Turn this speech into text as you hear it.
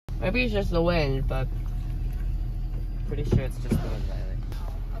Maybe it's just the wind, but pretty sure it's just the wind, Riley.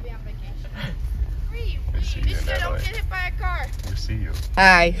 I'll be on vacation. Be sure don't get hit by a car. I see you.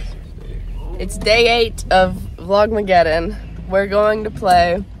 Hi. It's day 8 of Vlogmageddon. We're going to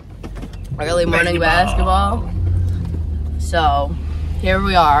play early morning basketball. So, here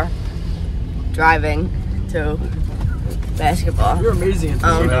we are, driving to basketball. You're amazing at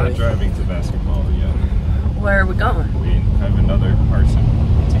this. We're not driving to basketball yet. Where are we going? We have another person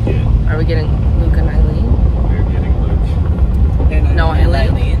to get. Are we getting Luke and Eileen? We're getting Luke. And No,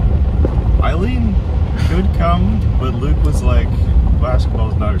 Eileen. Eileen could come, but Luke was like, basketball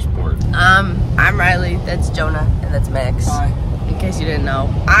is not her sport. I'm Riley, that's Jonah, and that's Max. Hi. In case you didn't know.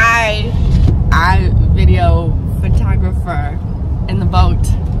 I video photographer in the boat.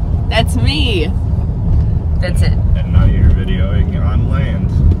 That's me. That's it. And now you're videoing on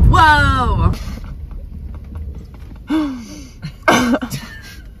land. Whoa!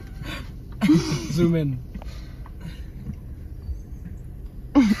 Zoom in.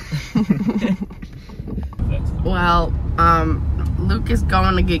 Well, Luke is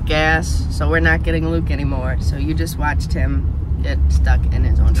going to get gas, so we're not getting Luke anymore. So you just watched him get stuck in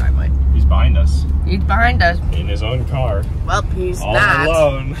his own driveway. He's behind us. He's behind us. In his own car. Well, he's All not.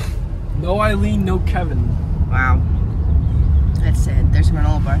 alone. No Eileen, no Kevin. Wow. That's sad. There's a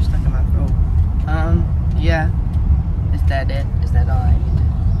granola bar stuck in my throat. Yeah. Is that it? Is that all I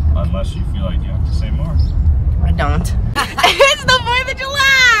need? Unless you feel like you have to say more. I don't. It's the 4th of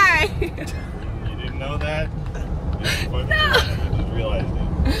July! You didn't know that? No. I just realized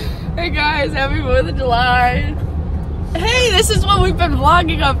it. Hey guys, happy 4th of July. Hey, this is what we've been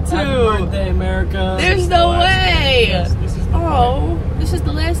vlogging up to. Happy birthday, America. There's no way. Yes, this is the This is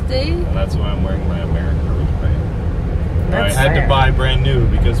the last day. Well, that's why I'm wearing my America ring. That's I had fair. to buy brand new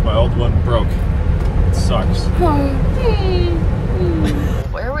because my old one broke. It sucks.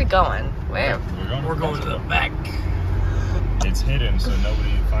 Where are we going? Where? We're going to the back. It's hidden so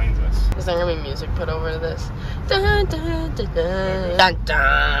nobody finds us. Is there gonna be music put over to this? Dun dun dun dun dun dun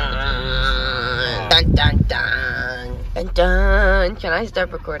dun dun dun dun. Can I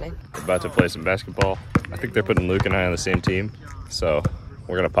start recording? We're about to play some basketball. I think they're putting Luke and I on the same team, so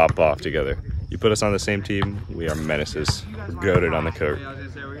we're gonna pop off together. You put us on the same team, we are menaces. We're goated on the court.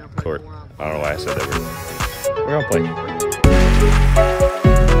 I don't know why I said that. We're gonna play.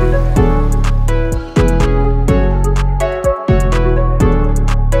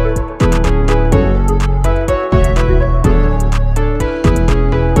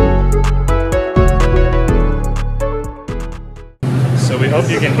 So we hope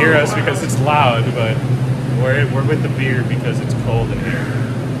you can hear us because it's loud, but we're with the beer because it's cold in here.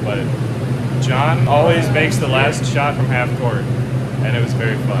 But John always makes the last shot from half court, and it was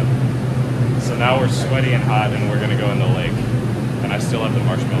very fun. So now we're sweaty and hot, and we're gonna go in the lake. And I still have the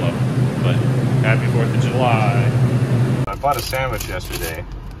marshmallow, but happy 4th of July. I bought a sandwich yesterday,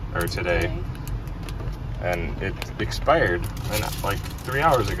 or today, and it expired like 3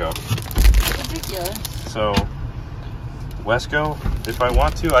 hours ago. Ridiculous. So, Wesco, if I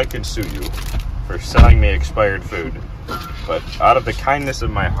want to, I can sue you for selling me expired food. But out of the kindness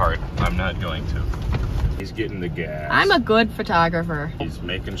of my heart, I'm not going to. He's getting the gas. I'm a good photographer. He's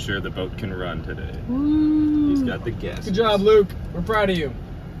making sure the boat can run today. Ooh. He's got the gas. Good job, Luke. We're proud of you.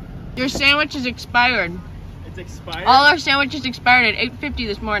 Your sandwich is expired. It's expired? All our sandwiches expired at 8:50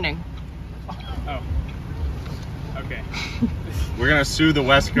 this morning. Oh. Okay. We're gonna sue the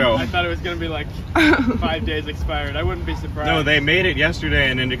Wesco. I thought it was gonna be like 5 days expired. I wouldn't be surprised. No, they made it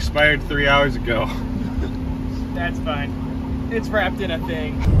yesterday and it expired 3 hours ago. That's fine. It's wrapped in a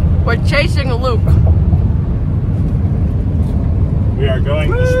thing. We're chasing Luke. We are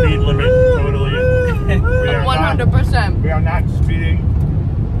going the speed limit totally. We are 100%. We are not speeding.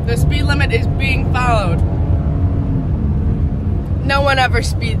 The speed limit is being followed. No one ever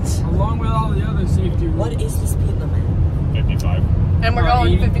speeds. Along with all the other safety rules. What is the speed limit? 55. And we're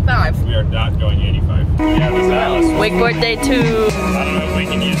going 55. We are not going 85. Yeah, let's Wakeboard day 2. I don't know if we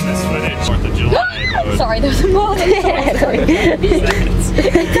can use this footage. 4th of July mode. Sorry, there's a ball. You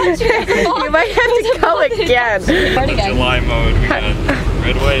might have to go again. 4th of July mode. We got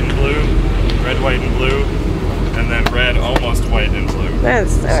red, white, and blue. Red, white, and blue. And then red, almost white, and blue.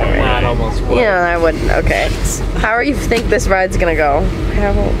 That's So, Not almost white. yeah, I wouldn't. Okay. How do you think this ride's gonna go? I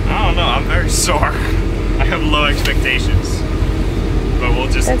don't know. I'm very sore. I have low expectations. But we'll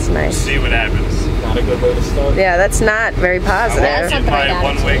just That's nice. see what happens. Not a good way to start. Yeah, that's not very I positive. want to get my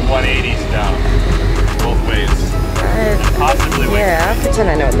one wing 180s down. Both ways. And possibly wing. Yeah, I'll pretend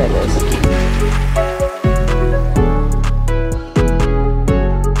I know what that is.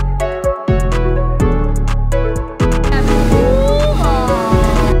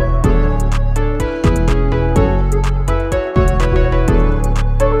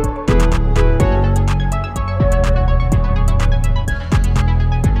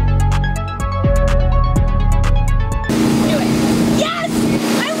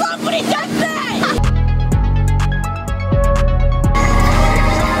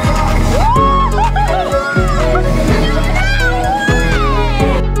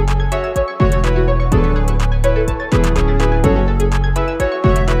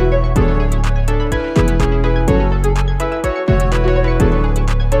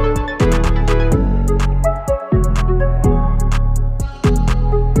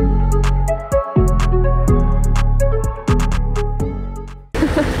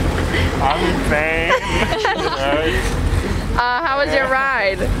 I'm in pain. How was your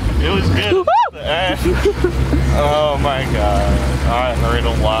ride? It was good. Oh my god. I hurt a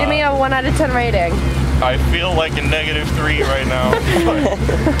lot. Give me a 1 out of 10 rating. I feel like a -3 right now.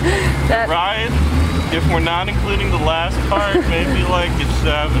 The ride, if we're not including the last part, maybe like a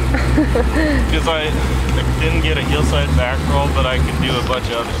 7. Because I didn't get a hillside back roll, but I could do a bunch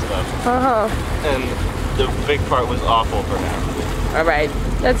of other stuff. And the big part was awful for half of it. Alright,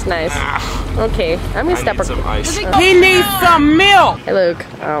 that's nice. Okay, I'm gonna step some ice. He needs some milk. Hey Luke,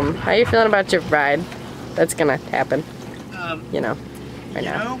 how you feeling about your ride? That's gonna happen. You know, right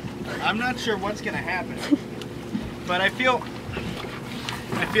now. know, I'm not sure what's gonna happen, but I feel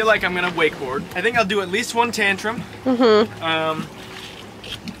like I'm gonna wakeboard. I think I'll do at least one tantrum.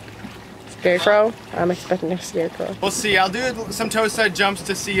 Scarecrow? I'm expecting a scarecrow. We'll see. I'll do some toe side jumps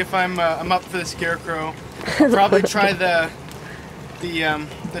to see if I'm up for the scarecrow. I'll probably try the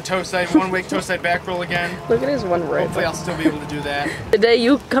toe side, one wake toe side back roll again. Look at his one roll. Hopefully I'll still be able to do that. The day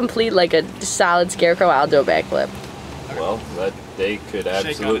you complete like a solid scarecrow, I'll do a backflip. Well, that day could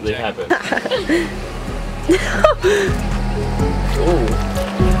absolutely happen.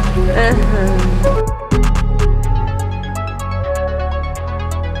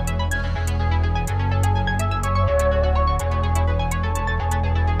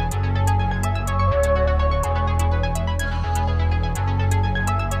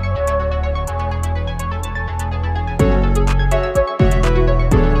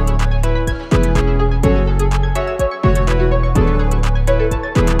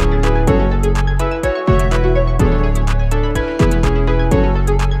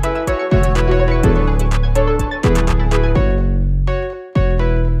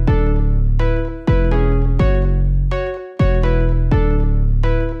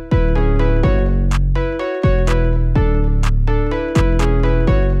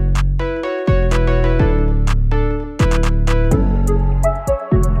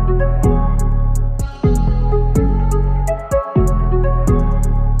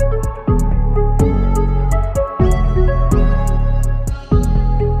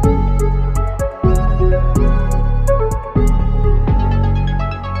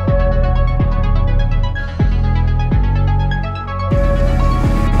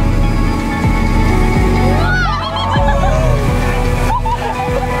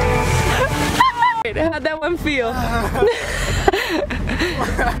 How'd that one feel? How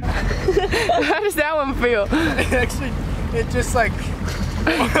does that one feel? Actually, it just like...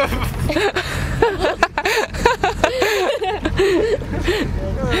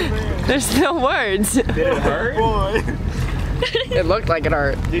 There's no words. Did it hurt? Boy. It looked like it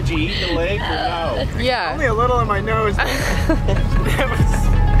hurt. Did you eat the leg or no? Yeah. Only a little in my nose.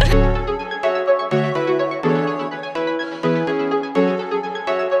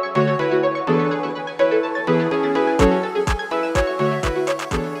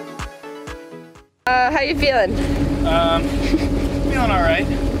 How you feeling? Feeling all right.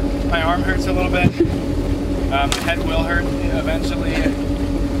 My arm hurts a little bit. My head will hurt eventually.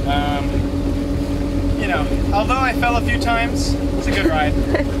 You know, although I fell a few times, it's a good ride.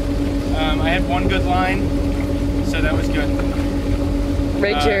 I had one good line, so that was good.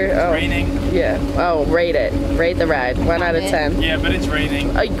 Rate your. It's raining. Yeah. Oh, rate it. Rate the ride. 1 out of 10. Yeah, but it's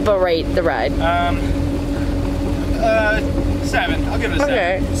raining. But rate the ride. 7. I'll give it a 7.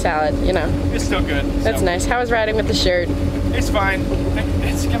 Okay, salad. You know. It's still good. That's so. nice. How was riding with the shirt? It's fine.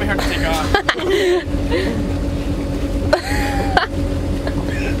 It's gonna be hard to take off.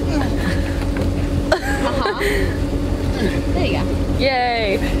 There you go.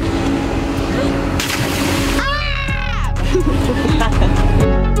 Yay!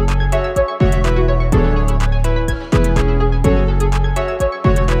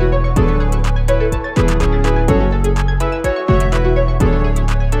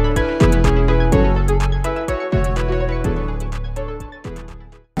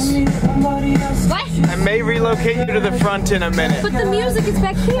 What? I may relocate you to the front in a minute. But the music is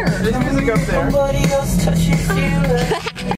back here. There's music up there.